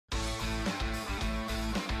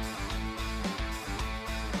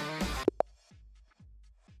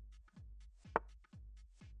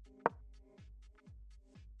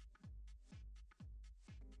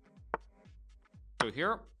go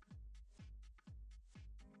here.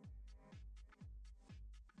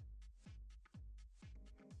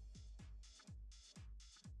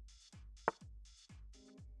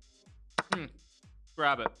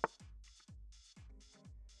 Grab it.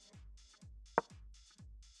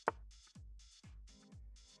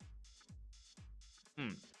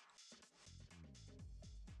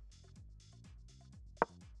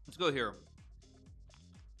 Let's go here.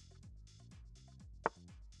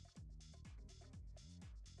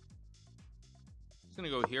 Just gonna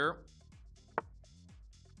go here.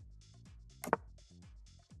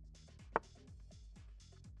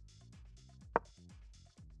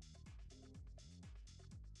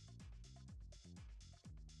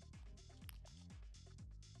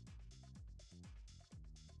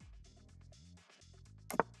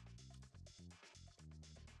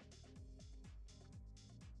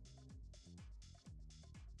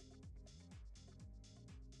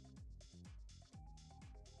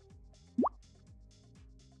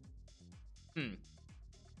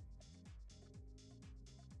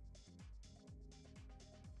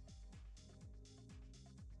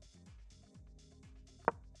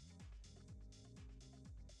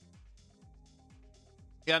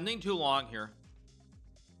 Yeah, I'm thinking too long here.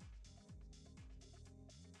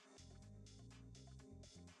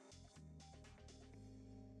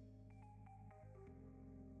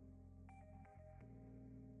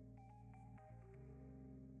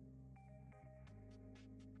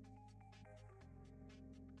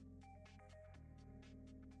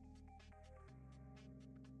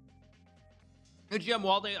 Hey, GM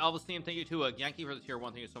Walding, Elvis Team, thank you to Yankee for the tier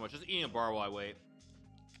 1. Thank you so much. Just eating a bar while I wait.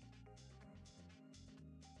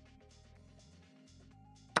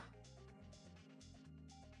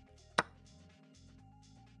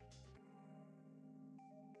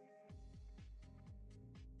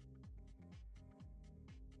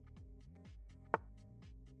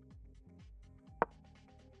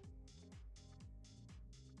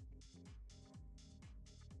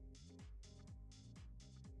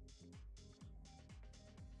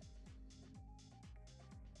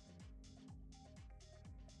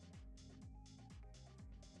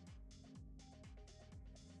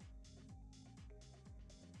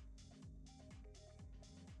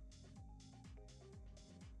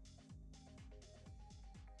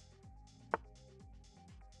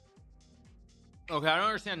 Okay, I don't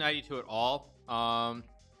understand 92 at all. Go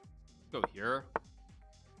here.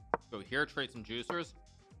 Go here, trade some juicers.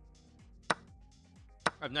 I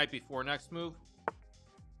have knight before next move.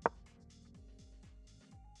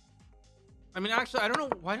 I mean, actually, I don't know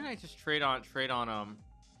why didn't I just trade on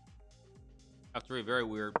F3. Very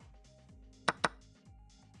weird.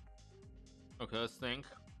 Okay, let's think.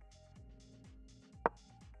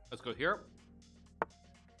 Let's go here.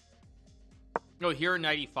 Go here,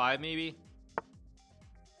 95 maybe.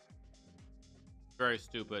 Very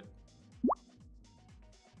stupid.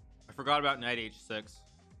 I forgot about knight h6.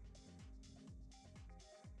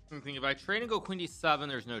 I'm thinking if I trade and go queen d7,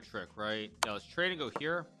 there's no trick, right? Yeah, let's trade and go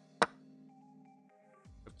here.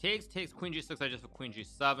 If takes queen g6, I just have queen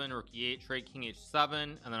g7, rook e8, trade king h7,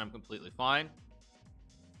 and then I'm completely fine.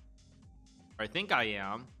 Or I think I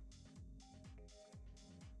am.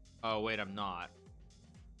 Oh wait, I'm not.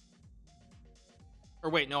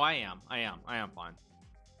 Or wait, no, I am fine.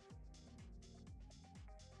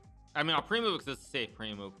 I mean, I'll pre-move because it's a safe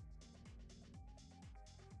pre-move.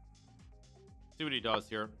 See what he does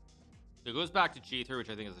here. So it goes back to g3, which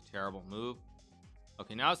I think is a terrible move.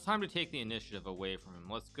 Okay, now it's time to take the initiative away from him.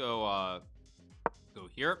 Let's go go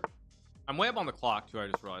here. I'm way up on the clock too, I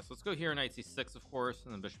just realized. Let's go here, knight c6, of course,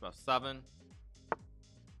 and then bishop f7.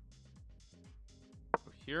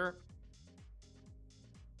 Go here.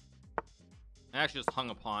 I actually just hung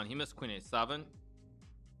a pawn. He missed queen a7.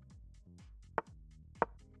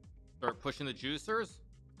 Start pushing the juicers.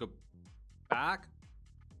 Go back.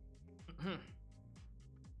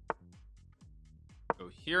 Go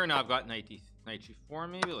here. Now I've got knight g4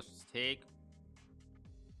 maybe. Let's just take.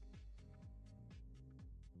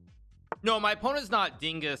 No, my opponent's not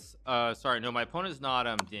Dingus. Sorry, no, my opponent is not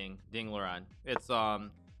Ding Loran. It's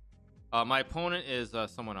my opponent is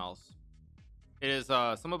someone else. It is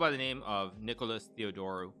someone by the name of Nikolas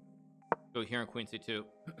Theodorou. Go here in queen c2.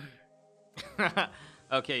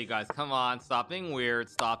 Okay, you guys, come on, stop being weird.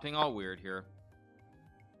 Stop being all weird here.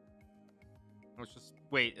 Let's just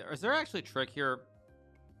wait. Is there actually a trick here?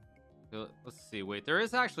 Let's see. Wait, there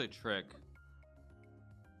is actually a trick.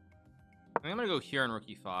 I'm gonna go here on rook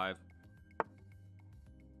e5.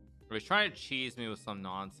 He's trying to cheese me with some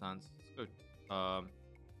nonsense. Let's go.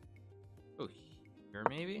 Go here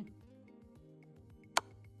maybe.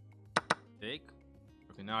 Take.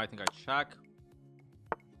 Okay, now I think I check.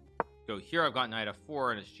 Go here. I've got knight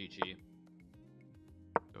f4 and it's GG.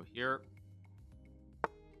 Go here.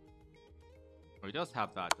 Oh, he does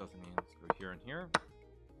have that, doesn't he? Let's go here and here.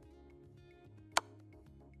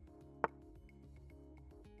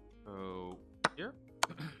 Go here.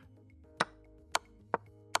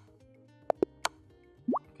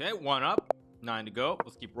 Okay, 1 up, 9 to go.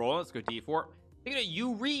 Let's keep rolling. Let's go d4. Look at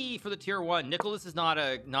Yuri for the tier 1. Nikolas is not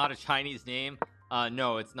a Chinese name.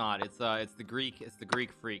 No, it's not. It's the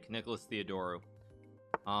Greek freak, Nikolas Theodorou.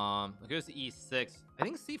 It goes to e6. I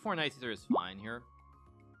think c4 knight c3 is fine here.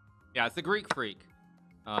 Yeah, it's the Greek freak.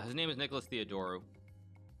 His name is Nikolas Theodorou.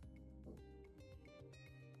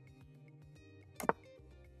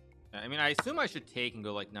 I mean, I assume I should take and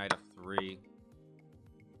go like knight f3.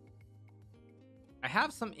 I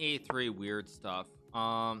have some a3 weird stuff.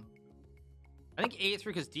 I think a3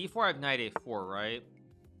 because d4 I have knight a4, right?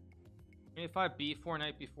 a5 b4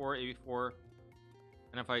 knight b4 ab4,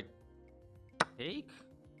 and if I take,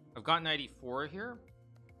 I've got knight e4 here.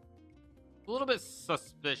 A little bit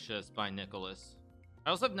suspicious by Nikolas.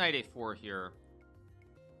 I also have knight a4 here.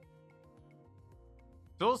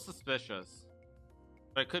 Still suspicious,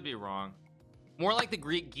 but I could be wrong. More like the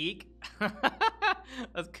Greek geek.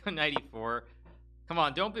 Let's go knight e4. Come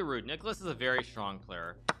on, don't be rude. Nikolas is a very strong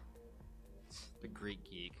player. The Greek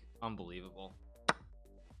geek, unbelievable.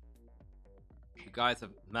 You guys have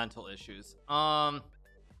mental issues. I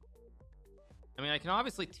mean, I can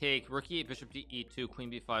obviously take rook e8, bishop to e2, queen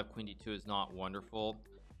b5, queen d2 is not wonderful.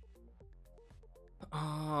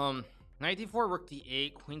 Knight d4, rook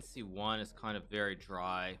d8, queen c1 is kind of very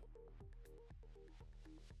dry.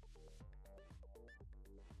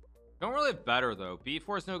 Don't really have better though.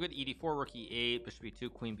 b4 is no good. e4, rook e8, bishop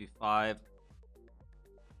e2, queen b5.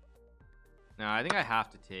 Nah, I think I have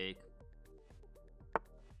to take.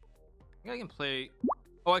 I think I can play.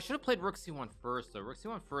 Oh, I should have played rook c1 first though. Rook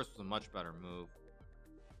c1 first was a much better move.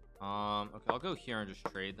 Okay, I'll go here and just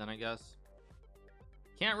trade then, I guess.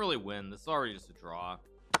 Can't really win. This is already just a draw.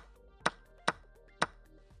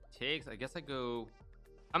 Takes. I guess I go.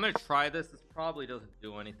 I'm gonna try this. This probably doesn't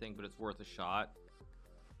do anything, but it's worth a shot.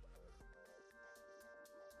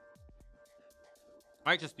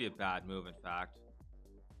 Might just be a bad move, in fact.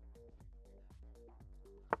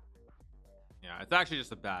 Yeah, it's actually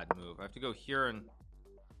just a bad move. I have to go here and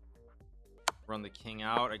run the king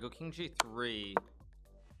out. I go king g3.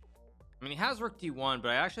 I mean, he has rook d1, but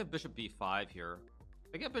I actually have bishop b5 here.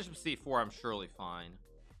 If I get bishop c4, I'm surely fine.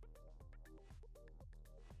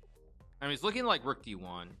 I mean, he's looking like rook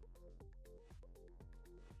d1.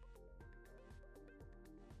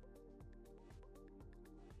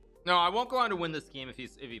 No, I won't go on to win this game if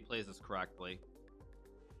he plays this correctly.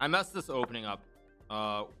 I messed this opening up.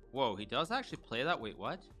 Whoa, he does actually play that. Wait,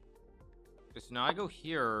 what? Okay, so now I go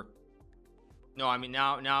here. No, I mean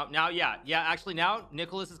now, yeah, actually now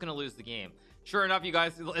Nikolas is gonna lose the game. Sure enough, you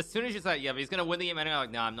guys, as soon as you said, yeah, but he's gonna win the game, and I'm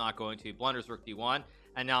like, no, I'm not going to. Blunders rook d1,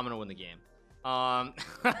 and now I'm gonna win the game.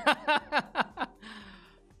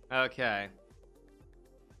 Okay.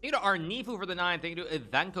 Thank you to Arnifu for the 9. Thank you to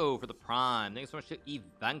Ivenko for the prime. Thank you so much to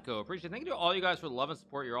Ivenko. Appreciate it. Thank you to all you guys for the love and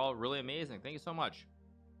support. You're all really amazing. Thank you so much.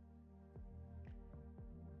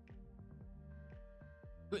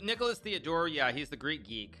 Nikolas Theodorou, yeah, he's the Greek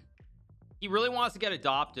geek. He really wants to get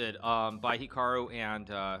adopted by Hikaru and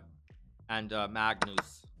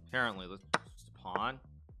Magnus. Apparently, let's just pawn.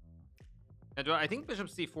 And I think bishop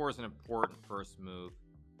c4 is an important first move.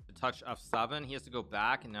 To touch f7, he has to go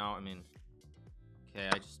back, and now, I mean, okay,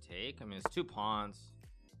 I just take. I mean, it's 2 pawns.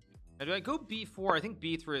 Now, do I go b4? I think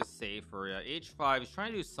b3 is safer. Yeah, h5. He's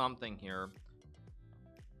trying to do something here.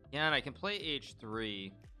 Yeah, and I can play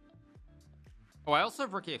h3. Oh, I also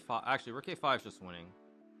have rook a5. Actually, rook a5 is just winning.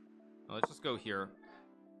 Well, let's just go here.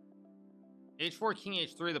 h4, king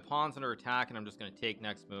h3. The pawn's under attack, and I'm just going to take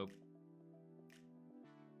next move.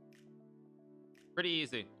 Pretty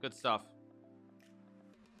easy. Good stuff.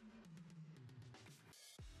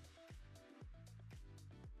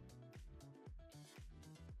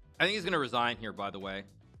 I think he's going to resign here, by the way.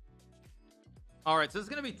 All right, so this is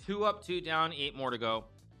going to be 2 up, 2 down, 8 more to go.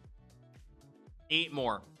 8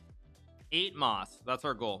 more. 8 moss. That's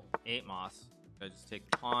our goal. 8 moss. I just take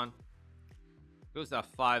the pawn. Goes to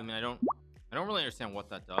f5. I mean, I don't really understand what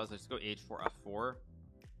that does. I just go h4, f4.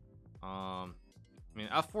 I mean,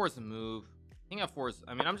 f4 is a move. I think f4 is.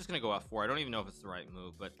 I mean, I'm just gonna go f4. I don't even know if it's the right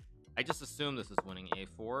move, but I just assume this is winning.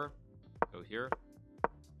 a4. Go here.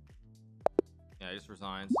 Yeah, he just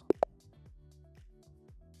resigns.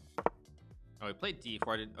 Oh, he played d4.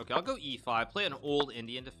 I did. Okay, I'll go e5. Play an old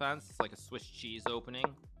Indian defense. It's like a Swiss cheese opening.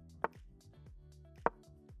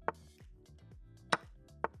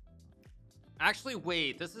 Actually,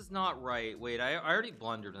 wait, this is not right. Wait, I already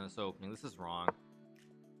blundered in this opening. This is wrong.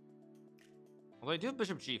 Although I do have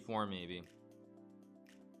bishop g4 maybe.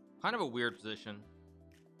 Kind of a weird position.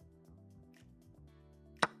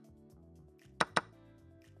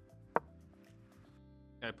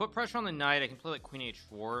 Okay, I put pressure on the knight. I can play like queen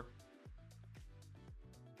h4.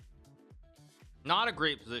 Not a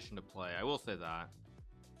great position to play, I will say that.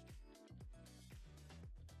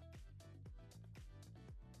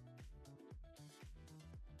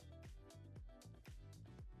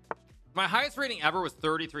 My highest rating ever was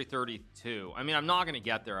 33-32. I mean, I'm not going to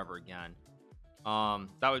get there ever again.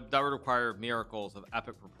 That would require miracles of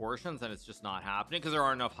epic proportions, and it's just not happening because there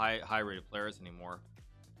aren't enough high rated players anymore.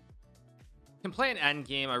 Can play an end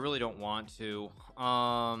game. I really don't want to.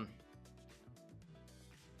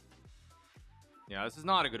 Yeah, this is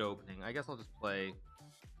not a good opening. I guess I'll just play.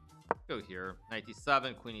 Go here. Knight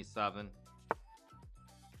d7, queen e7.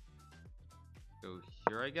 Go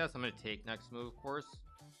here. I guess I'm going to take next move, of course.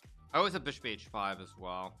 I always have bishop h5 as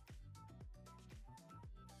well.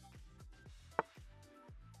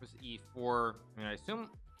 There's e4. I mean, I assume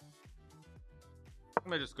I'm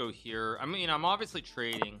gonna just go here. I mean, I'm obviously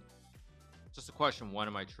trading. Just a question, when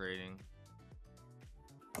am I trading?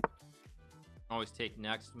 Always take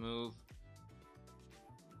next move.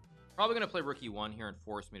 Probably gonna play rook e1 here and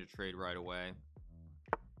force me to trade right away.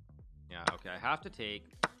 Yeah, okay, I have to take.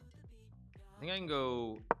 I think I can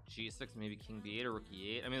go g6, maybe king b8 or rook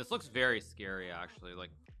e8. I mean, this looks very scary, actually.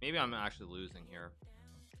 Like, maybe I'm actually losing here.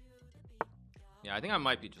 Yeah, I think I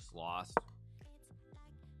might be just lost.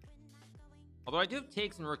 Although I do have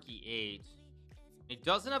takes in rook e8. It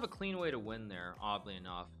doesn't have a clean way to win there, oddly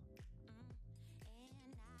enough.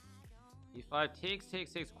 e5, takes,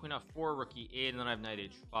 queen f4, rook e8, and then I have knight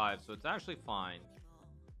h5. So it's actually fine.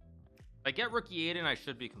 If I get rook e8 in, I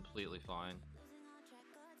should be completely fine.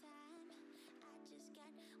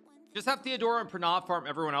 Just have Theodorou and Pranav farm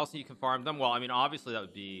everyone else and you can farm them. Well, I mean, obviously that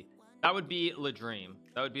would be the dream.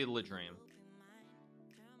 That would be the dream.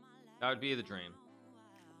 That would be the dream.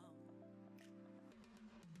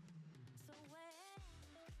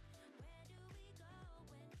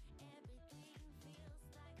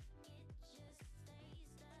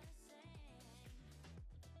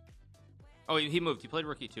 Oh, he moved. He played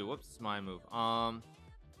rook e2. Whoops, it's my move. I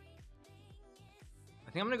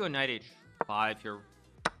think I'm gonna go knight h5 here.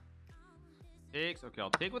 Takes. Okay, I'll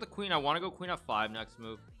take with the queen. I want to go queen f5 next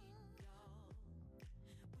move.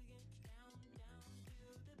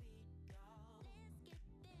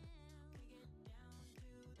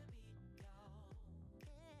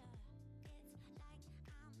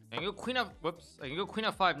 I can go queen f. Whoops. I can go queen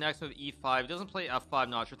f5 next move. e5. It doesn't play f5.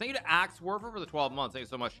 Not sure. Thank you to Axe Warfare for the 12 months. Thank you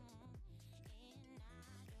so much.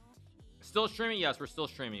 Still streaming? Yes, we're still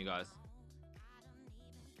streaming, you guys.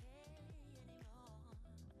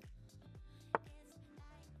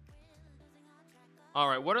 All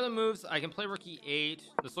right, what are the moves? I can play rook e8.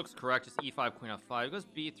 This looks correct. Just e5, queen f5. It goes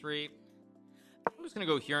b3. I'm just gonna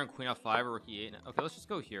go here and queen f5 or rook e8. Okay, let's just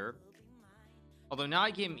go here. Although now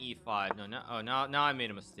I gave him e5. No, now I made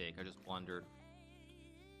a mistake. I just blundered.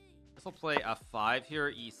 This will play f5 here,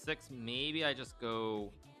 e6. Maybe I just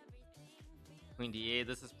go queen d8.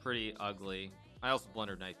 This is pretty ugly. I also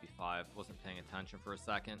blundered knight b5. Wasn't paying attention for a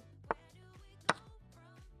second.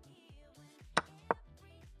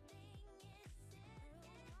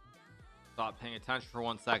 Stop paying attention for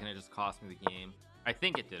 1 second. It just cost me the game. I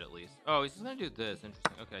think it did at least. Oh, he's just gonna do this.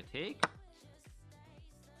 Interesting. Okay, take.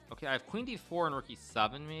 Okay, I have queen d4 and rook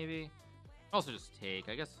e7 maybe. Also just take,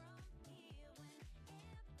 I guess.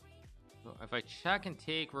 So if I check and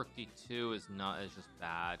take, rook d2 is just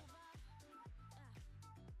bad.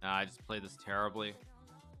 I just played this terribly.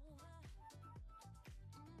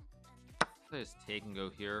 I just take and go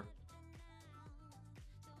here.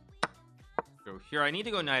 Go here. I need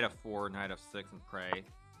to go knight f4, knight f6, and pray.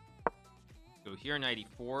 Go here, knight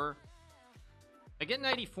e4. I get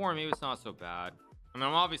knight e4, maybe it's not so bad. I mean,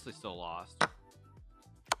 I'm obviously still lost.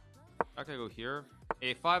 How can I go here?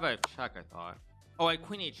 a5, I have check, I thought. Oh, I have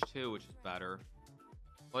queen h2, which is better.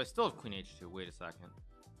 Well, I still have queen h2. Wait a second.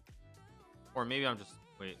 Or maybe I'm just...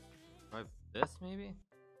 Wait. Do I have this, maybe?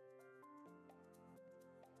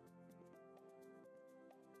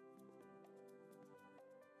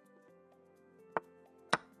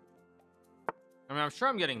 I mean, I'm sure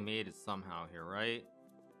I'm getting mated somehow here, right?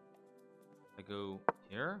 I go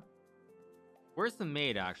here. Where's the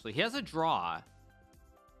mate, actually? He has a draw.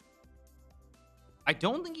 I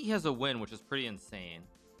don't think he has a win, which is pretty insane.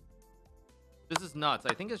 This is nuts.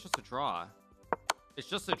 I think it's just a draw. It's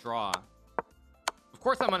just a draw. Of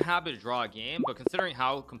course, I'm unhappy to draw a game, but considering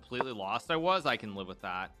how completely lost I was, I can live with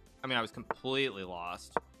that. I mean, I was completely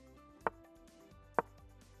lost.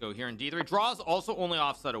 Go here in D3. Draws also only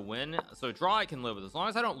offset a win, so draw I can live with. As long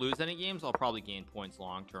as I don't lose any games, I'll probably gain points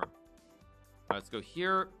long term. Let's go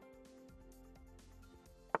here.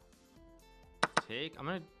 Take. I'm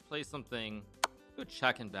gonna play something. Go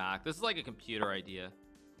check and back. This is like a computer idea.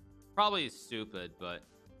 Probably stupid, but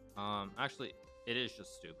actually it is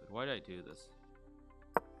just stupid. Why did I do this?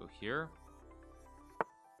 Go here.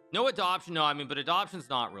 No adoption. No, I mean, but adoption's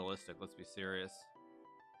not realistic. Let's be serious.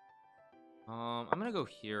 I'm gonna go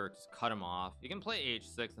here. Just cut him off. You can play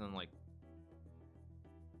h6 and then like.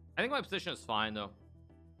 I think my position is fine though.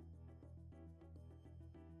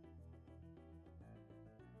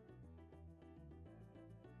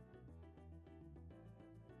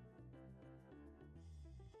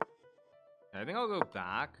 I think I'll go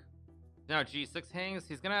back. Now g6 hangs.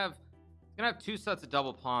 He's gonna have two sets of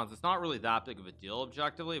double pawns. It's not really that big of a deal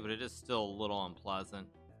objectively, but it is still a little unpleasant.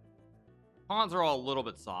 Pawns are all a little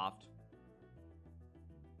bit soft.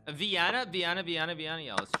 Vienna.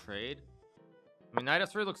 Yeah, let's trade. I mean, knight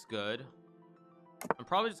f3 looks good. I'm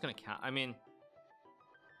probably just gonna I mean,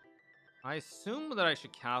 I assume that I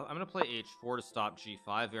should I'm gonna play h4 to stop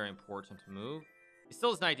g5. Very important to move. He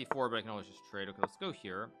still has knight d4, but I can always just trade. Okay, let's go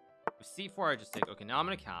here. With c4 I just take. Okay, now I'm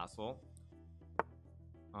gonna castle.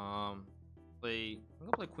 I'm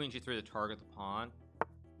gonna play queen g3 to target the pawn.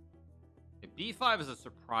 Okay, b5 is a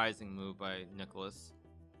surprising move by Nikolas.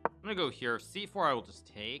 I'm gonna go here. c4 I will just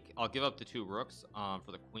take. I'll give up the two rooks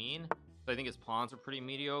for the queen. So I think his pawns are pretty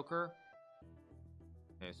mediocre.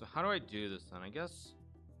 Okay, so how do I do this then? I guess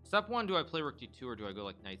step one, do I play rook d2 or do I go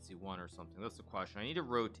like knight c1 or something? That's the question. I need to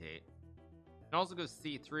rotate. I can also go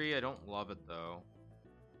c3. I don't love it though.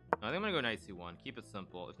 No, I think I'm gonna go knight c1. Keep it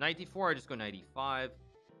simple. If knight d4, I just go knight e5.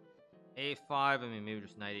 a5, I mean maybe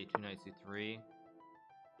just knight a2, knight c3.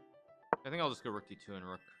 I think I'll just go rook d2 and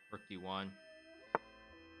rook d1.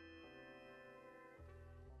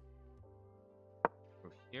 Go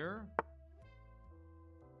here.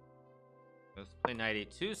 Let's play knight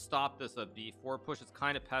a2. Stop this b4 push. It's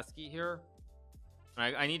kind of pesky here.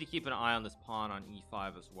 I need to keep an eye on this pawn on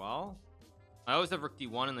e5 as well. I always have rook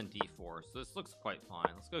d1 and then d4, so this looks quite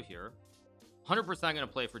fine. Let's go here. 100% gonna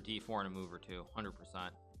play for d4 and a move or two. 100%.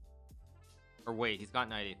 Or wait, he's got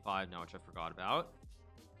knight a5 now, which I forgot about.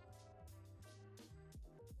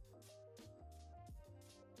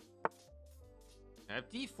 I have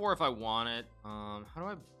d4 if I want it. How do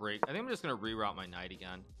I break? I think I'm just gonna reroute my knight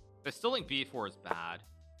again. I still think b4 is bad.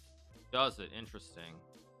 Does it? Interesting.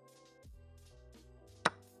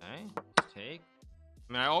 Okay, let's take.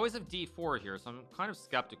 I mean, I always have d4 here, so I'm kind of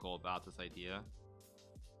skeptical about this idea.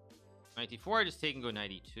 Knight d4, I just take and go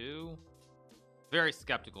knight e2. Very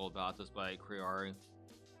skeptical about this by Kriari.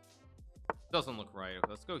 Doesn't look right. Okay,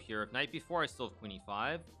 let's go here. If knight b4, I still have queen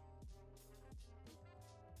e5.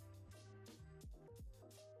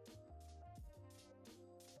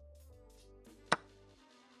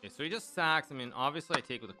 Okay, so he just sacks. I mean, obviously I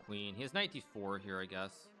take with a queen. He has knight d4 here, I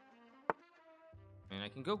guess. I mean, I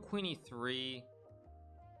can go queen e3.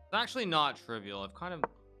 It's actually not trivial. I've kind of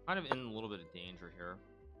in a little bit of danger here.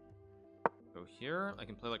 Go here. I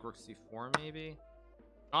can play like rook c4 maybe.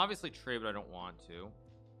 Obviously trade, but I don't want to.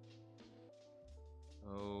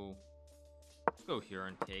 So let's go here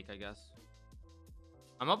and take, I guess.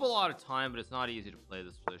 I'm up a lot of time, but it's not easy to play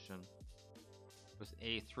this position. With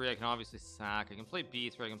a3, I can obviously sack. I can play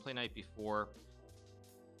b3. I can play knight b4. I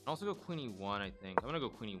can also go queen e1, I think. I'm gonna go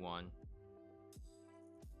queen e1.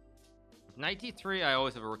 Knight d3, I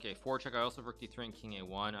always have a rook a4 check. I also have rook d3 and king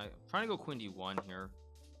a1. I'm trying to go queen d1 here.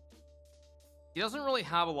 He doesn't really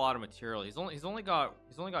have a lot of material. He's only got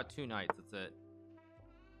two knights. That's it.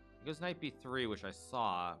 He goes knight b3, which I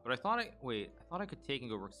saw, but I thought I could take and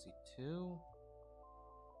go rook c2.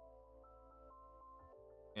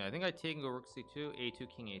 Yeah, I think I take and go rook c2, a2,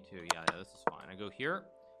 king a2. Yeah, this is fine. I go here,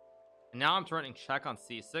 and now I'm threatening check on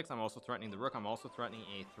c6. I'm also threatening the rook. I'm also threatening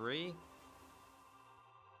a3. If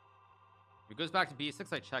he goes back to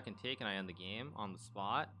b6, I check and take, and I end the game on the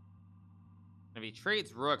spot. And if he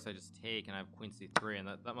trades rooks, I just take, and I have queen c3, and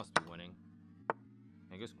that must be winning.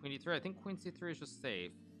 And he goes queen d3. I think queen c3 is just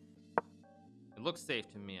safe. It looks safe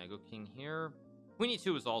to me. I go king here. Queen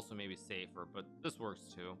e2 is also maybe safer, but this works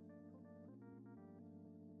too.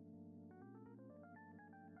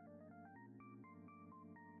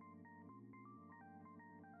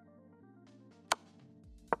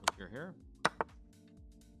 Here.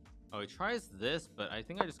 Oh, he tries this, but I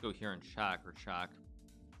think I just go here and check or check.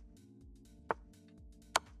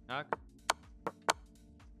 Check.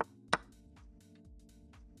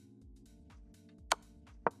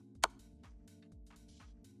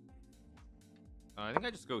 I think I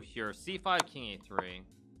I just go here? C5, king a3.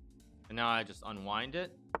 And now I just unwind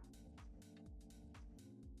it.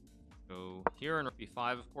 Go here and rook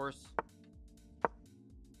b5, of course.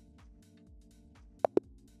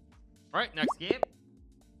 Alright, next game.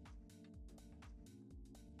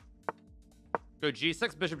 Go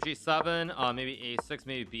g6, bishop g7, maybe a6,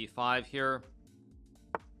 maybe b5 here.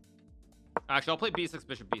 Actually, I'll play b6,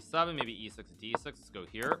 bishop b7, maybe e6, d6. Let's go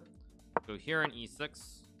here. Go here and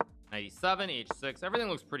e6. Knight e7, h6. Everything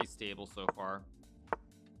looks pretty stable so far.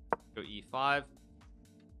 Go e5.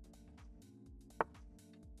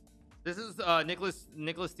 This is Nikolas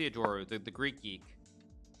Theodorou, the Greek geek.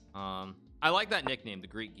 I like that nickname, the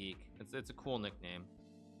Greek geek. It's a cool nickname.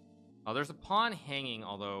 There's a pawn hanging,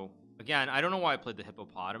 although again, I don't know why I played the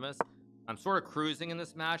hippopotamus. I'm sort of cruising in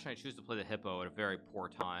this match, and I choose to play the hippo at a very poor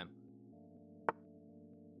time.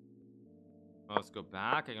 Well, let's go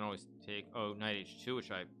back. I can always take knight h2, which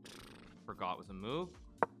I forgot was a move.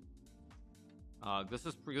 This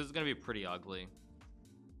is gonna be pretty ugly.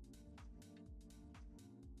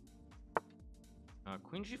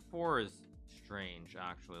 Queen g4 is strange,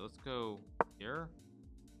 actually. Let's go here.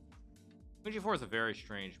 Queen g4 is a very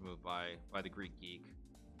strange move by the Greek geek.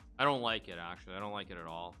 I don't like it, actually. I don't like it at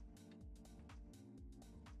all.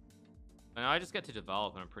 And I just get to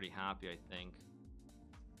develop, and I'm pretty happy, I think.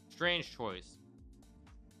 Strange choice.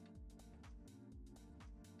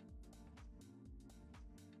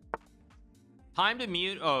 Time to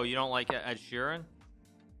mute. Oh, you don't like Ed Sheeran?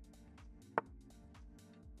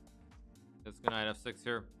 Let's go knight f6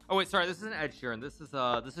 here. Oh wait, sorry, this isn't Ed Sheeran. This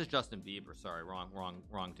is Justin Bieber. Sorry,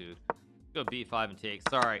 wrong dude. Let's go b5 and take.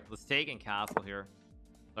 Sorry, let's take and castle here.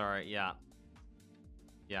 Sorry, yeah.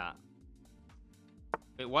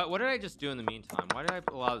 Wait, what did I just do in the meantime? Why did I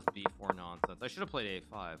allow this b4 nonsense? I should have played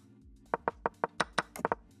a5.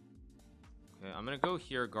 Okay, I'm gonna go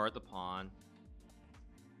here, guard the pawn.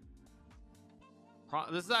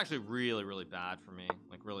 This is actually really bad for me,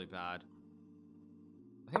 like really bad.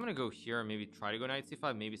 I think I'm gonna go here and maybe try to go knight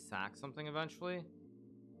c5, maybe sack something eventually.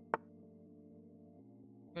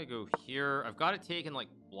 I'm gonna go here. I've got to take and like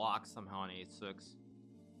block somehow on h6.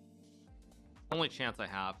 Only chance I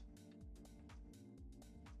have.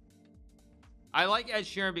 I like Ed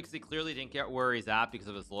Sheeran because he clearly didn't get where he's at because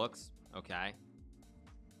of his looks. Okay,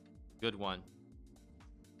 good one.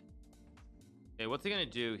 Okay, what's he gonna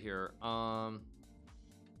do here?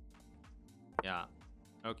 Yeah,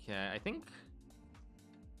 okay, I think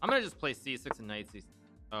I'm gonna just play c6 and knight c.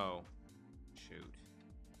 Oh shoot,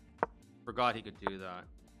 forgot he could do that.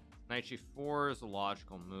 Knight g4 is a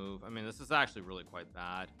logical move. I mean, this is actually really quite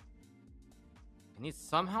bad.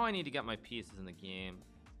 Somehow I need to get my pieces in the game.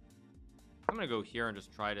 I'm gonna go here and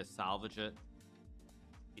just try to salvage it.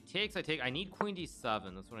 He takes, I take. I need queen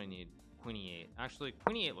d7. That's what I need. Queen e8. Actually,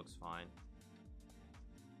 queen e8 looks fine.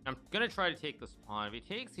 I'm gonna try to take this pawn. If he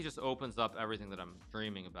takes, he just opens up everything that I'm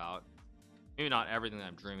dreaming about. Maybe not everything that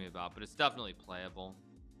I'm dreaming about, but it's definitely playable.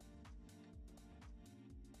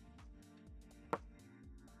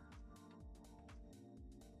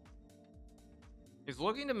 He's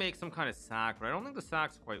looking to make some kind of sack, but I don't think the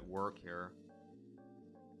sacks quite work here.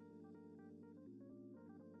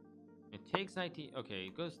 It takes 19. Okay,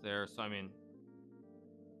 it goes there. So I mean,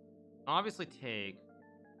 obviously take.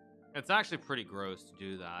 It's actually pretty gross to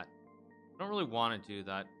do that. I don't really want to do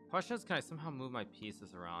that. Question is, can I somehow move my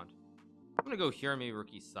pieces around? I'm gonna go here, maybe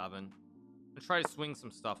rook e7, and try to swing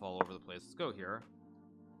some stuff all over the place. Let's go here.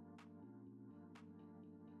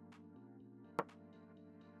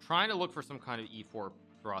 Trying to look for some kind of e4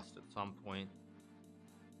 thrust at some point.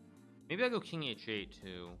 Maybe I go king h8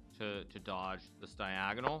 too to dodge this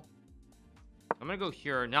diagonal. I'm gonna go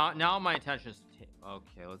here now. My intention is to take.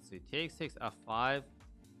 Okay, let's see. Takes f5.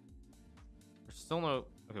 There's still no.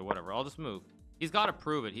 Okay, whatever. I'll just move. He's got to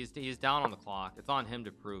prove it. He's down on the clock. It's on him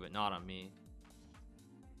to prove it, not on me.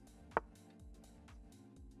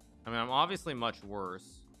 I mean, I'm obviously much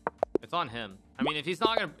worse. It's on him. I mean, if he's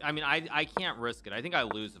not gonna. I mean, I can't risk it. I think I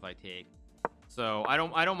lose if I take. So I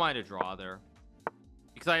don't mind a draw there,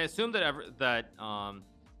 because I assume that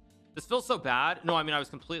this feels so bad. No, I mean, I was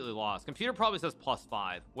completely lost. Computer probably says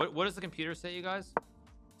 +5. What does the computer say, you guys?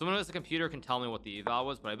 Someone who has a computer can tell me what the eval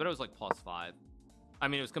was, but I bet it was like +5. I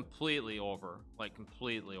mean, it was completely over. Like,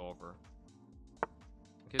 completely over.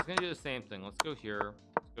 Okay, it's gonna do the same thing. Let's go here.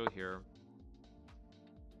 Let's go here.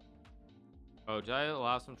 Oh, did I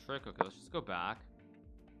allow some trick? Okay, let's just go back.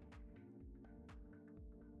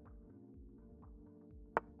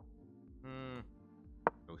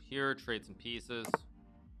 Go here, trade some pieces.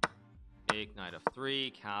 Take knight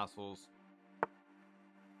f3, castles.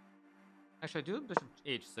 Actually, I do have bishop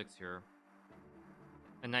h6 here.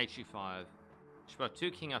 And knight g5. Bishop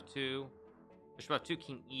f2, king f2, bishop f2,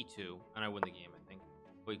 king e2, and I win the game, I think.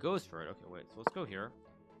 Oh, he goes for it. Okay, wait. So let's go here.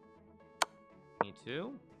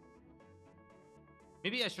 e2.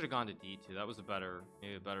 Maybe I should have gone to d2. That was a better,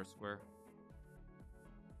 maybe a better square.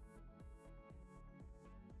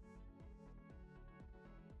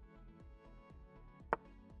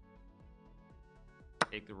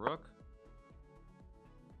 Take the rook.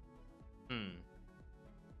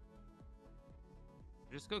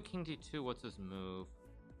 Just go king d2. What's his move?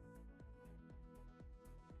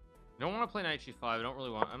 I don't want to play knight g5. I don't really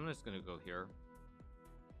want. I'm just gonna go here.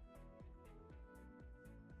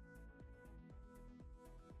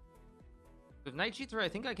 With knight g3, I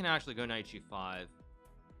think I can actually go knight g5.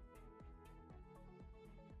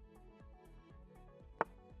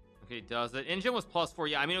 Okay, does it? Engine was +4.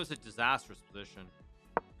 Yeah, I mean, it was a disastrous position.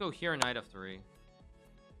 Go here, knight f3.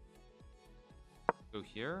 Go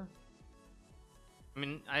here. I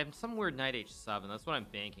mean, I have some weird knight h7. That's what I'm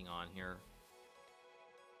banking on here.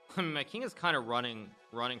 I mean, my king is kind of running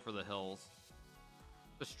for the hills.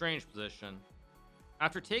 It's a strange position.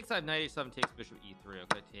 After takes, I have knight h7 takes bishop e3.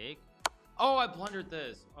 Okay, take. Oh, I blundered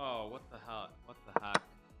this. Oh, what the hell? What the heck?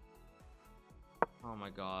 Oh my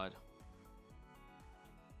god.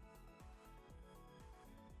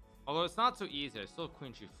 Although it's not so easy. I still have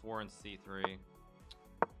queen g4 and c3.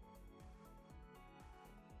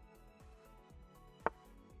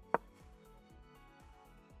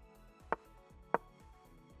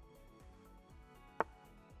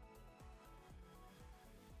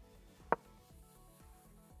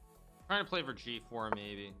 Trying to play for g4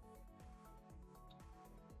 maybe.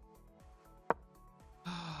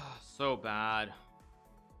 So bad.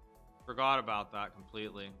 Forgot about that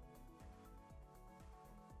completely.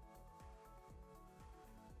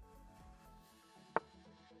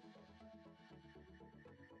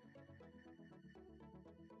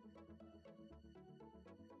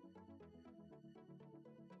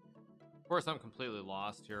 Of course, I'm completely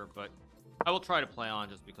lost here, but I will try to play on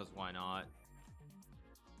just because why not?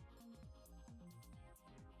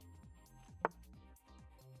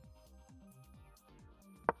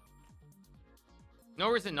 No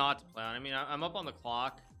reason not to play on. I mean, I'm up on the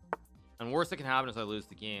clock, and worst that can happen is I lose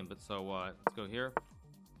the game. But so what? Let's go here.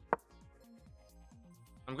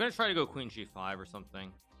 I'm gonna try to go queen g5 or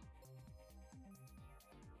something.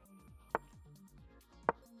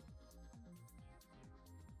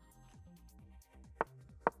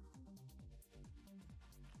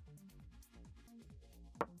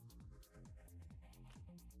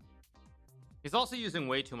 He's also using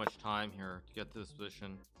way too much time here to get to this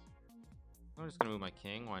position. I'm just gonna move my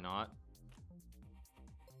king. Why not?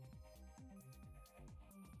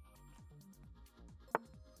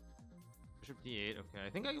 Bishop d8. Okay, I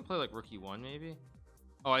think I can play like rook e1 maybe.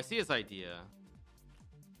 Oh, I see his idea.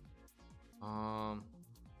 He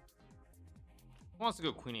wants to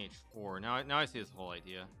go queen h4. Now I see his whole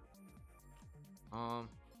idea. Go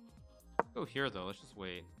here though. Let's just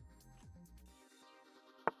wait.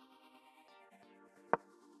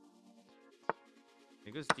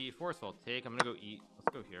 It goes d4, so I'll take. I'm gonna go eat. Let's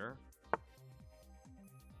go here.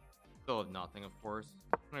 Still have nothing, of course.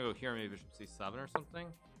 I'm gonna go here, maybe bishop c7 or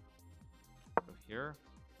something. Go here.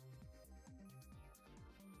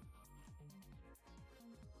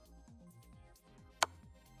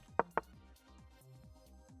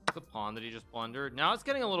 The pawn that he just blundered. Now it's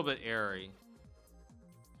getting a little bit airy.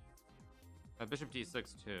 Bishop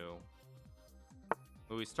d6 too.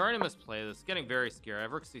 But we started to misplay this. It's getting very scary. I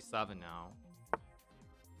have rook c7 now.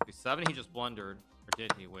 c7, he just blundered. Or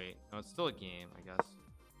did he? Wait. No, it's still a game, I guess.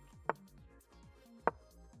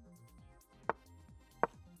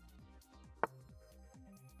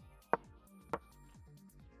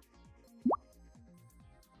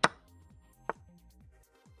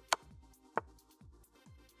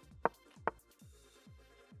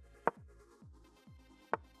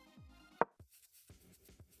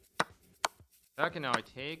 Back and now I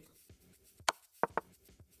take.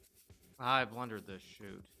 I blundered this.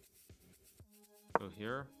 Shoot. Go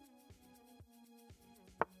here.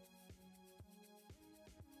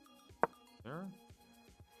 There.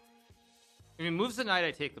 If he moves the knight,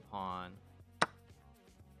 I take the pawn.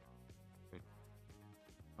 Wait.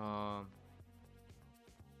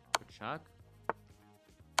 Check.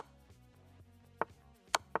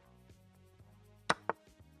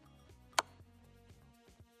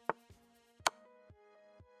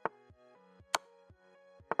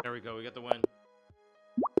 There we go. We get the win.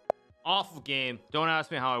 Awful game. Don't ask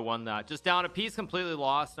me how I won that. Just down a piece, completely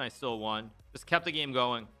lost, and I still won. Just kept the game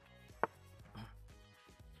going.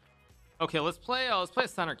 Okay, let's play a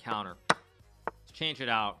center counter. Let's change it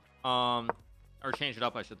out. Or change it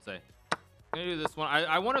up, I should say. I'm gonna do this one.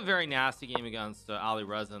 I want a very nasty game against Ali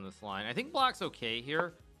Reza in this line. I think black's okay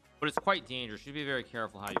here, but it's quite dangerous. Should be very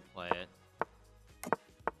careful how you play it.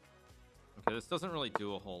 Okay, this doesn't really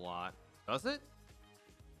do a whole lot, does it?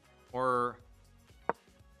 Or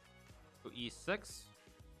go e6.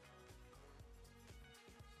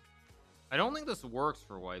 I don't think this works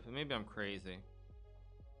for white, but maybe I'm crazy.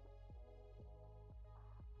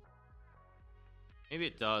 Maybe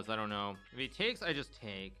it does. I don't know. If he takes, I just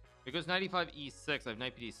take. If it goes 95 e6, I have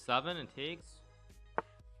knight d7 and takes.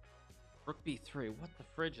 Rook b3. What the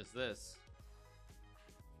fridge is this?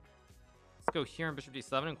 Let's go here and bishop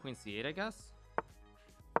d7 and queen c8, I guess.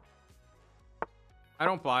 I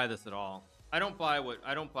don't buy this at all. I don't buy what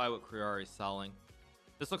Kriari's selling.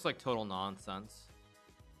 This looks like total nonsense.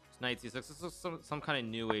 It's knight c6. This is some kind of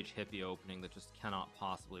new age hippie opening that just cannot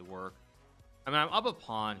possibly work. I mean, I'm up a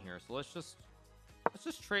pawn here, so let's just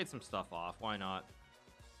trade some stuff off. Why not?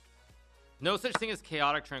 No such thing as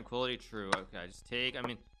chaotic tranquility. True. Okay, I just take. I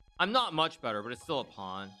mean, I'm not much better, but it's still a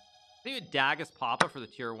pawn. I think it Dagus Papa for the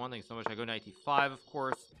tier 1. Thanks so much. I go knight d5, of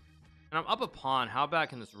course. And I'm up a pawn. How bad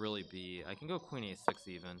can this really be? I can go queen a6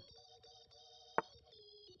 even.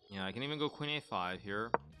 Yeah, I can even go queen a5 here.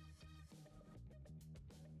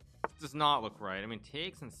 This does not look right. I mean,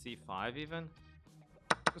 takes and c5 even.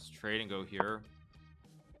 Just trade and go here.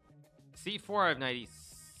 c4, I have knight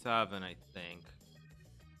e7, I think.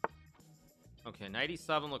 Okay, knight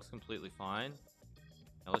e7 looks completely fine.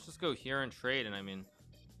 Now let's just go here and trade. And I mean,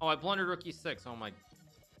 oh, I blundered rook e6. Oh my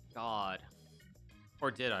god.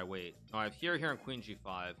 Or did I? Wait. No, I have here, and queen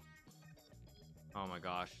g5. Oh my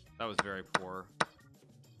gosh, that was very poor.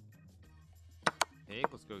 Okay,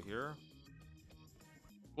 let's go here.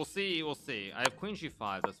 We'll see. We'll see. I have queen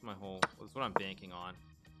g5. That's what I'm banking on.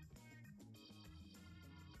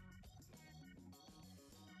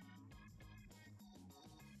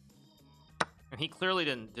 And he clearly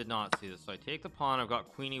did not see this. So I take the pawn. I've got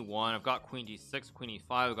queen e1. I've got queen d6, queen e5.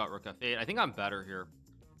 I've got rook f8. I think I'm better here.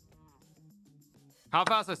 How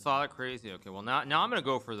fast I saw that? Crazy. Okay, well now I'm gonna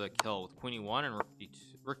go for the kill with queen e1 and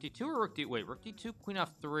rook d2 or rook d. Wait, rook d2, queen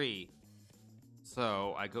f3.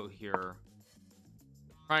 So I go here,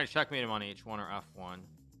 trying to checkmate him on h1 or f1.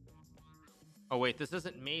 Oh wait, this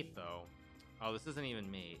isn't mate though. Oh, this isn't even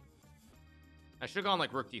mate. I should have gone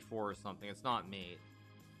like rook d4 or something. It's not mate.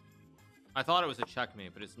 I thought it was a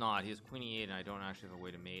checkmate, but it's not. He has queen e8 and I don't actually have a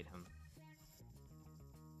way to mate him.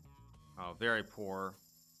 Oh, very poor.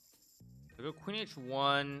 I go queen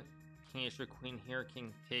h1, king h3, queen here,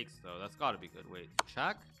 king takes though. That's got to be good. Wait,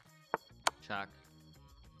 check, check,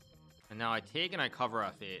 and now I take and I cover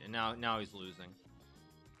f8, and now he's losing.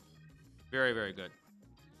 Very, very good.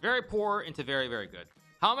 Very poor into very, very good.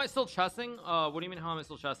 How am I still chessing? What do you mean? How am I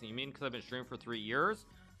still chessing? You mean because I've been streaming for 3 years,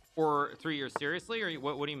 or 3 years seriously, or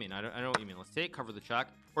what do you mean? I don't know what you mean. Let's take, cover the check,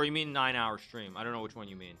 or you mean 9-hour stream? I don't know which one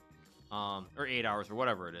you mean. Or 8 hours or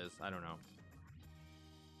whatever it is. I don't know.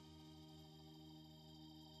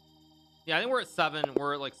 Yeah, I think we're at 7.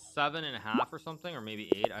 We're at like 7.5 or something, or maybe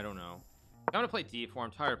 8. I don't know. I'm gonna play d4.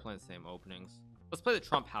 I'm tired of playing the same openings. Let's play the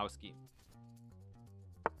Trump house key.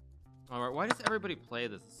 All right, why does everybody play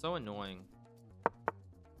this? It's so annoying.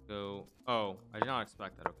 Go. Oh, I did not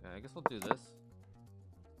expect that. Okay, I guess I'll do this.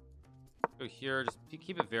 Go here. Just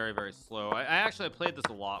keep it very, very slow. I actually played this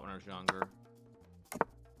a lot when I was younger.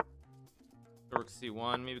 Rook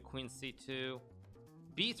c1, maybe queen c2.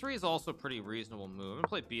 b3 is also a pretty reasonable move. I'm gonna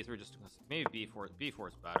play b3 just because maybe b4. b4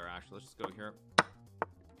 is better actually. Let's just go here.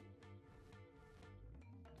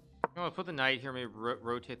 I'm gonna put the knight here. Maybe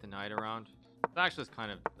rotate the knight around. It actually is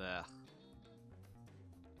kind of bleh.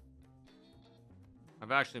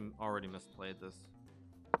 I've actually already misplayed this.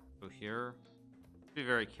 Go here. Be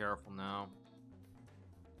very careful now.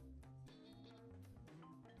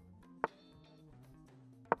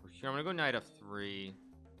 Here, I'm gonna go knight f3.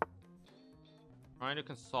 Trying to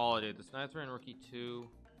consolidate this knight f3 and rook e2.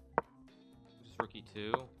 Just rook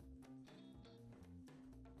e2.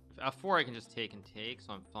 If f4, I can just take and take,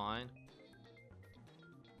 so I'm fine.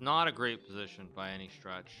 Not a great position by any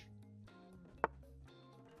stretch.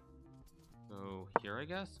 So here, I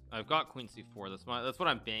guess I've got queen c4. That's what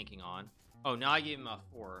I'm banking on. Oh, now I gave him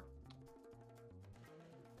f4.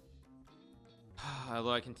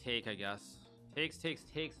 Although I can take, I guess. Takes,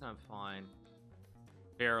 and I'm fine.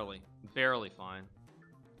 Barely fine.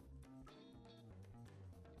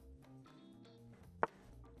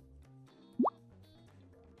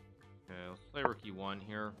 Okay, let's play rook e1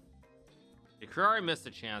 here. Hikaru missed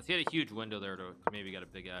a chance. He had a huge window there to maybe get a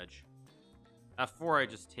big edge. f4, I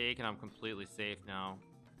just take, and I'm completely safe now.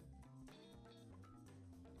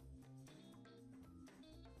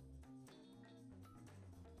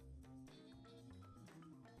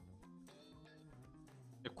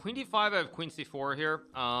 queen d5. I have queen c4 here.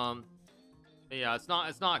 Yeah, it's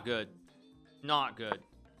not good. Not good.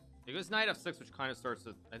 He goes knight f6, which kind of starts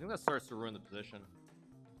to, I think that starts to ruin the position.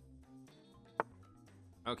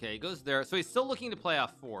 Okay, he goes there. So he's still looking to play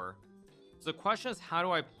f4. So the question is, how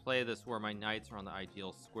do I play this where my knights are on the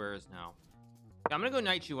ideal squares now? Okay, I'm gonna go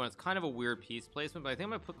knight g1. It's kind of a weird piece placement, but I think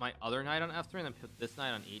I'm gonna put my other knight on f3 and then put this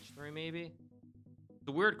knight on h3 maybe. It's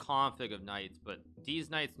a weird config of knights, but these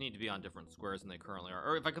knights need to be on different squares than they currently are.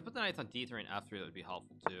 Or if I could put the knights on d3 and f3, that would be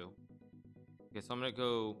helpful too. Okay, so I'm gonna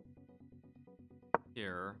go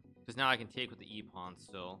here because now I can take with the e pawn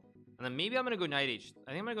still, and then maybe I'm gonna go knight h.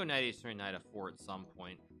 I think I'm gonna go knight h3 and knight f4 at some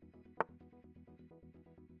point.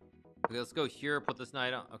 Okay, let's go here. Put this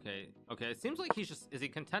knight on. Okay, okay. It seems like he's just, is he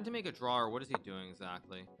content to make a draw, or what is he doing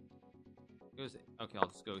exactly? He goes, okay, I'll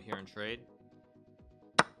just go here and trade.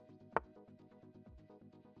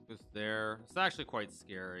 Goes there. It's actually quite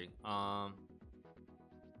scary.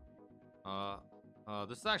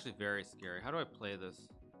 This is actually very scary. How do I play this?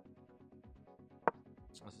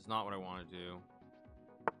 This is not what I want to do.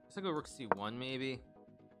 Let's go rook c1 maybe.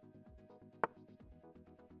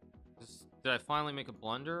 Did I finally make a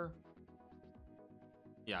blunder?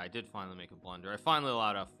 Yeah, I did finally make a blunder. I finally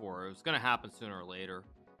allowed f4. It was going to happen sooner or later.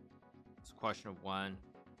 It's a question of when.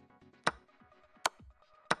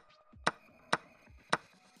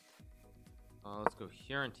 Let's go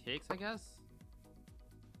here and takes, I guess.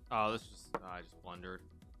 Oh, this just, I just blundered.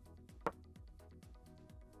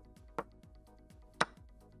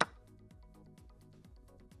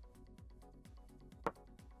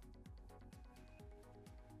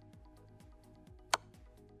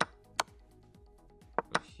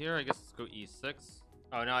 Go here, I guess let's go e6.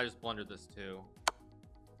 Oh, no, I just blundered this too.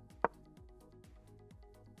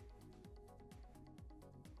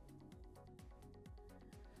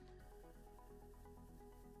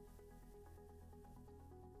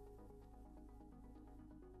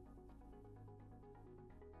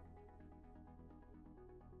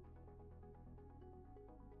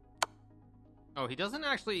 Oh, he doesn't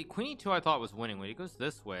actually. Queen e2 I thought was winning. When he goes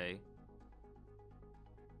this way,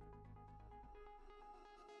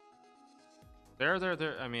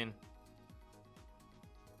 there. I mean,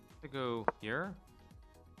 to go here.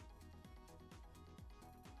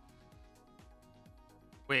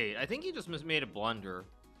 Wait, I think he just made a blunder.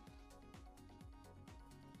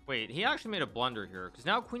 Wait, he actually made a blunder here because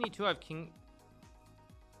now Queen e2 I have king.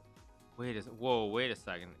 Wait, whoa? Wait a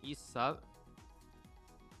second. E7.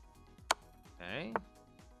 Okay.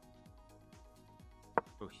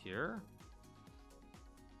 Go here.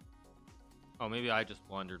 Oh, maybe I just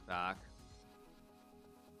blundered back.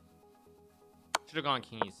 Should have gone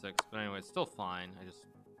king e6, but anyway, it's still fine. I just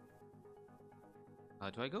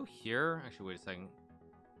do I go here? Actually, wait a second.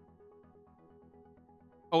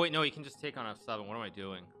 Oh wait, no, he can just take on f7. What am I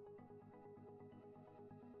doing?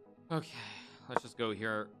 Okay, let's just go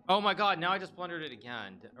here. Oh my god, now I just blundered it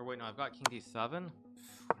again. Or wait, no, I've got king d7. What am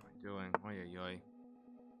I doing? Oy, oy, oy.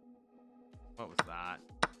 What was that?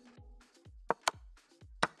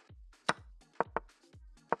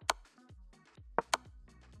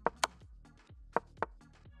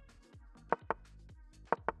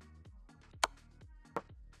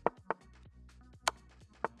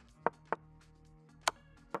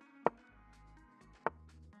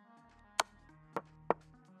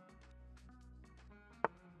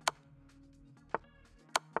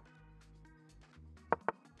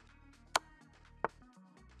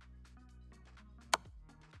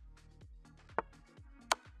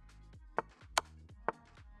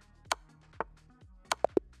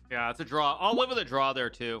 Yeah, it's a draw. I'll live with a draw there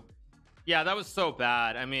too. Yeah, that was so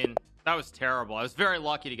bad. I mean, that was terrible. I was very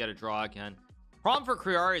lucky to get a draw again. Problem for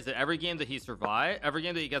Kriari is that every game that he survives, every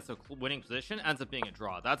game that he gets a winning position ends up being a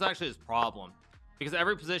draw. That's actually his problem, because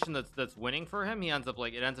every position that's winning for him, he ends up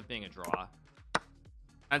like, it ends up being a draw.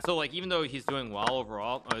 And so like, even though he's doing well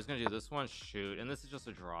overall, oh, he's gonna do this one, shoot, and this is just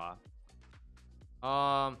a draw.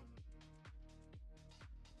 I'm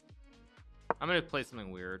gonna play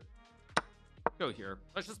something weird. Go here.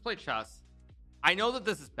 Let's just play chess. I know that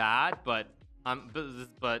this is bad, but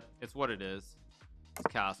it's what it is. It's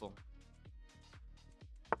castle.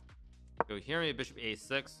 Go here, maybe bishop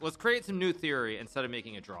a6. Let's create some new theory instead of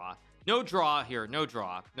making a draw. No draw here. No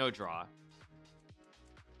draw. No draw.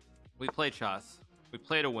 We play chess. We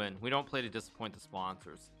play to win. We don't play to disappoint the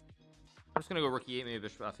sponsors. I'm just gonna go rook e8, maybe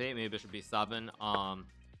bishop f8, maybe bishop b7.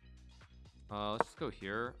 Let's just go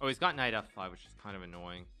here. Oh, he's got knight f5, which is kind of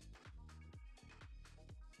annoying.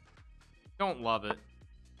 Don't love it.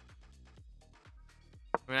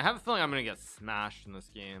 I mean, I have a feeling I'm gonna get smashed in this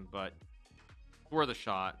game, but it's worth a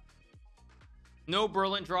shot. No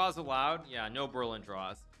Berlin draws allowed. Yeah, no Berlin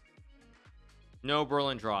draws. No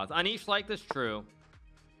Berlin draws on each like this. True.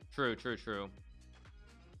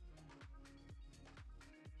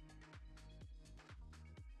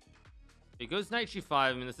 It goes knight g5.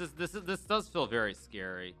 I mean, this does feel very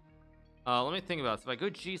scary. Let me think about this. If I go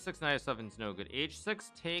g6, knight f7 is no good.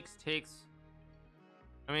 h6 takes.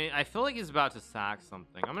 I mean, I feel like he's about to sack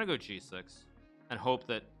something. I'm gonna go g6 and hope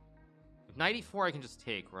that if knight e4 I can just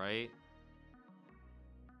take, right?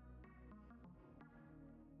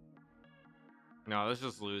 No, this is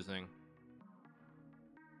just losing.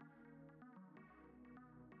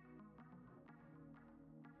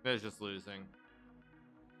 That is just losing.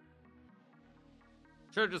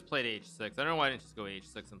 Should have just played h6. I don't know why I didn't just go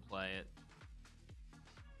h6 and play it.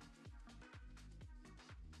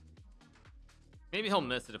 Maybe he'll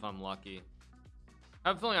miss it if I'm lucky. I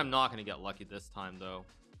have a feeling I'm not going to get lucky this time, though.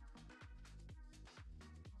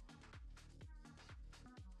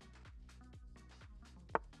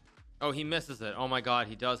 Oh, he misses it. Oh my god,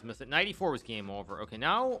 he does miss it. 94 was game over. Okay,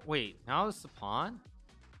 now, wait. Now it's the pawn?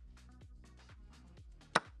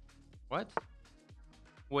 What?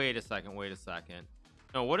 Wait a second.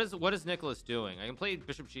 No, what is Nikolas doing? I can play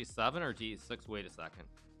bishop g7 or d6. Wait a second.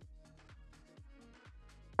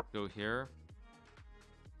 Go here.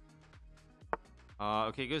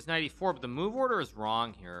 Okay, it goes 94, but the move order is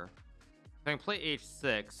wrong here. If I can play h6,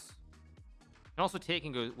 I can also take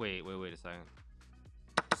and go. Wait a second.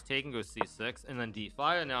 Just take and go c6, and then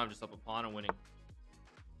d5, and now I'm just up a pawn and winning.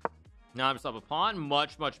 Now I'm just up a pawn,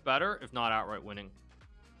 much better, if not outright winning.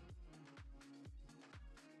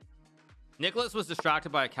 Nikolas was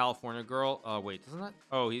distracted by a California girl. Wait, doesn't that?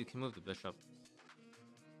 Oh, he can move the bishop.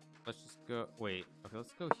 Let's just go. Wait, okay,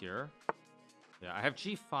 let's go here. Yeah, I have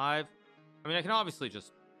g5. I mean, I can obviously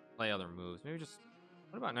just play other moves. Maybe just.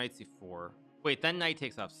 What about knight c4? Wait, then knight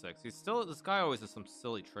takes f6. He's still. This guy always has some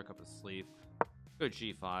silly trick up his sleeve. Go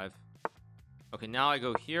g5. Okay, now I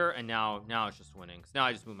go here, and now it's just winning. So now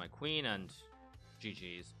I just move my queen and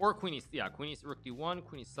GG's. Or queen e. Yeah, queen e. Rook d1.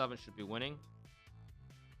 Queen e7 should be winning.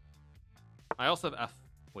 I also have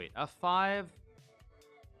f5.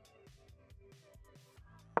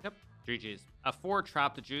 Yep, GG's. f4,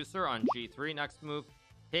 trap the juicer on g3. Next move.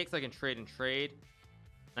 Takes, I can trade and trade.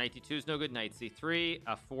 Knight d2 is no good. Knight c3,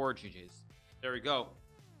 f4, GG's. There we go.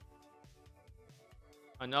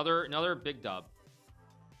 Another big dub.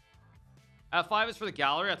 f5 is for the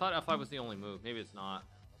gallery. I thought f5 was the only move. Maybe it's not.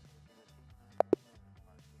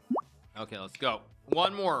 Okay, let's go.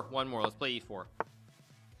 One more. Let's play e4.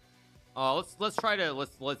 Let's try to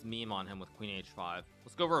let's meme on him with queen h5.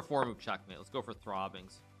 Let's go for a 4-move checkmate. Let's go for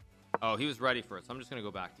throbbings. Oh, he was ready for it, so I'm just gonna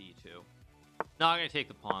go back to e2. Now I'm gonna take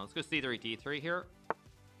the pawn. Let's go c3 d3 here.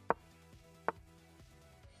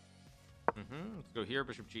 Let's go here,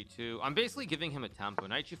 bishop g2. I'm basically giving him a tempo.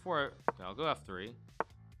 Knight g4. Okay, I'll go f3.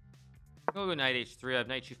 I'll go knight h3. I have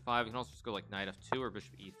knight g5. I can also just go like knight f2 or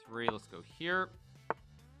bishop e3. Let's go here.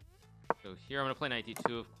 Go here. I'm gonna play knight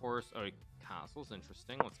d2, of course. Oh, castles,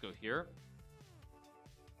 interesting. Let's go here.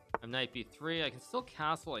 I have knight b3. I can still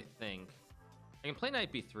castle, I think. I can play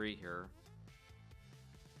knight b3 here.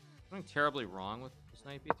 Something terribly wrong with this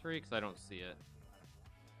knight b3 because I don't see it.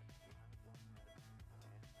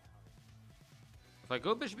 If I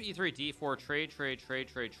go bishop e3, d4,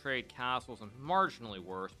 trade, castles, I'm marginally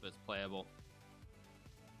worse, but it's playable.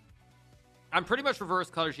 I'm pretty much reverse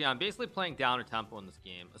colors. Yeah, I'm basically playing down a tempo in this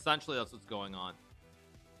game. Essentially, that's what's going on.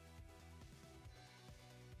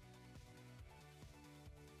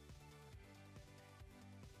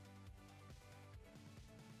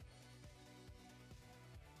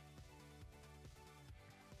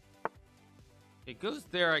 It goes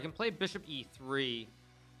there. I can play bishop e3.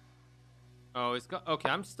 Oh, it's got. Okay,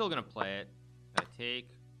 I'm still gonna play it. I take.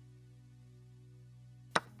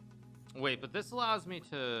 Wait, but this allows me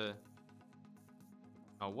to.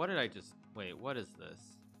 Oh, what did I just? Wait, what is this?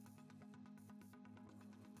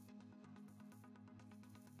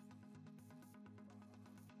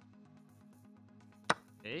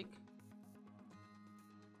 Take.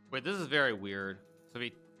 Wait, this is very weird. So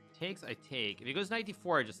if he takes, I take. If he goes knight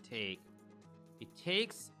d4, I just take. He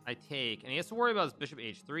takes, I take, and he has to worry about his bishop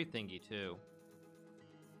h3 thingy too.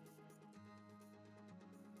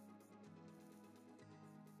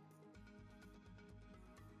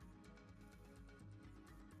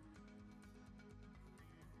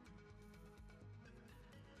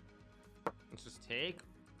 Let's just take.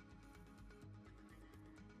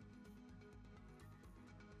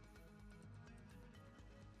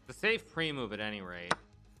 It's a safe pre-move at any rate.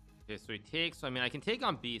 Okay, so he takes. So I mean, I can take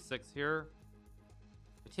on b6 here.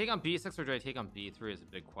 Take on b6 or do I take on b3 is a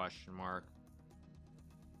big question mark.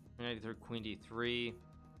 Queen d3, queen d3.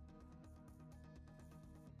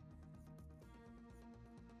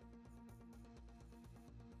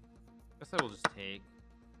 Guess I will just take.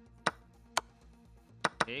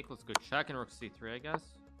 Let's go check and rook c3, I guess.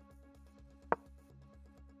 I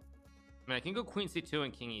mean, I can go queen c2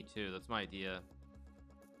 and king e2. That's my idea.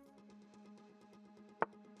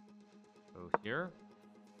 Go here.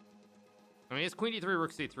 I mean, it's queen d3,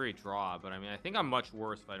 rook c3, draw. But I mean, I think I'm much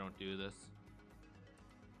worse if I don't do this.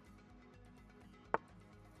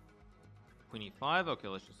 Queen e5. Okay,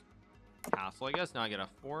 let's just castle, I guess. Now I get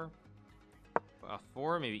f4.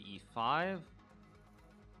 f4, maybe e5.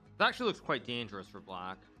 It actually looks quite dangerous for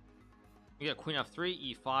black. We got queen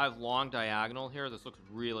f3, e5, long diagonal here. This looks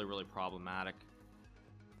really, really problematic.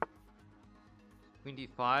 Queen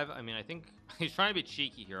d5. I mean, I think he's trying to be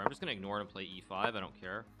cheeky here. I'm just gonna ignore it and play e5. I don't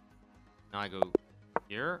care. Now I go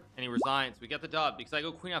here and he resigns. We get the dub because I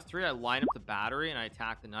go queen f3. I line up the battery and I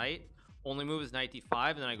attack the knight. Only move is knight d5,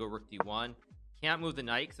 and then I go rook d1. Can't move the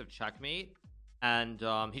knight because of checkmate, and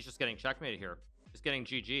he's just getting checkmated here. Just getting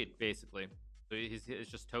GG'd basically. So it's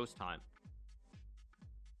just toast time.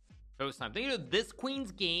 Toast time. Thinking of this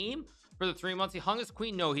queen's game for the 3 months. He hung his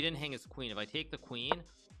queen. No, he didn't hang his queen. If I take the queen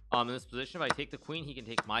in this position, if I take the queen, he can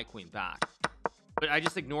take my queen back. But I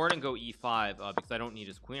just ignore it and go e5 because I don't need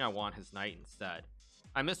his queen. I want his knight instead.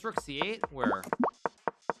 I missed rook c8. Where?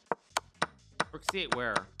 Rook c8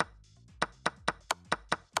 where?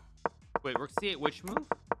 Wait, rook c8 which move?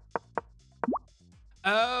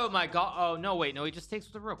 Oh my god. Oh no, wait, no, he just takes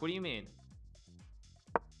with the rook. What do you mean?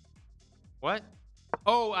 What?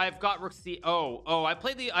 Oh, I've got rook c. Oh, I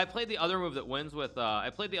played the other move that wins with I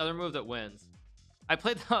played the other move that wins with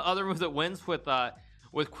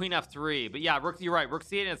queen f3. But yeah, rook, you're right. Rook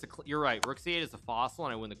c8 is you're right. Rook c8 is a fossil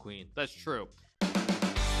and I win the queen. That's true.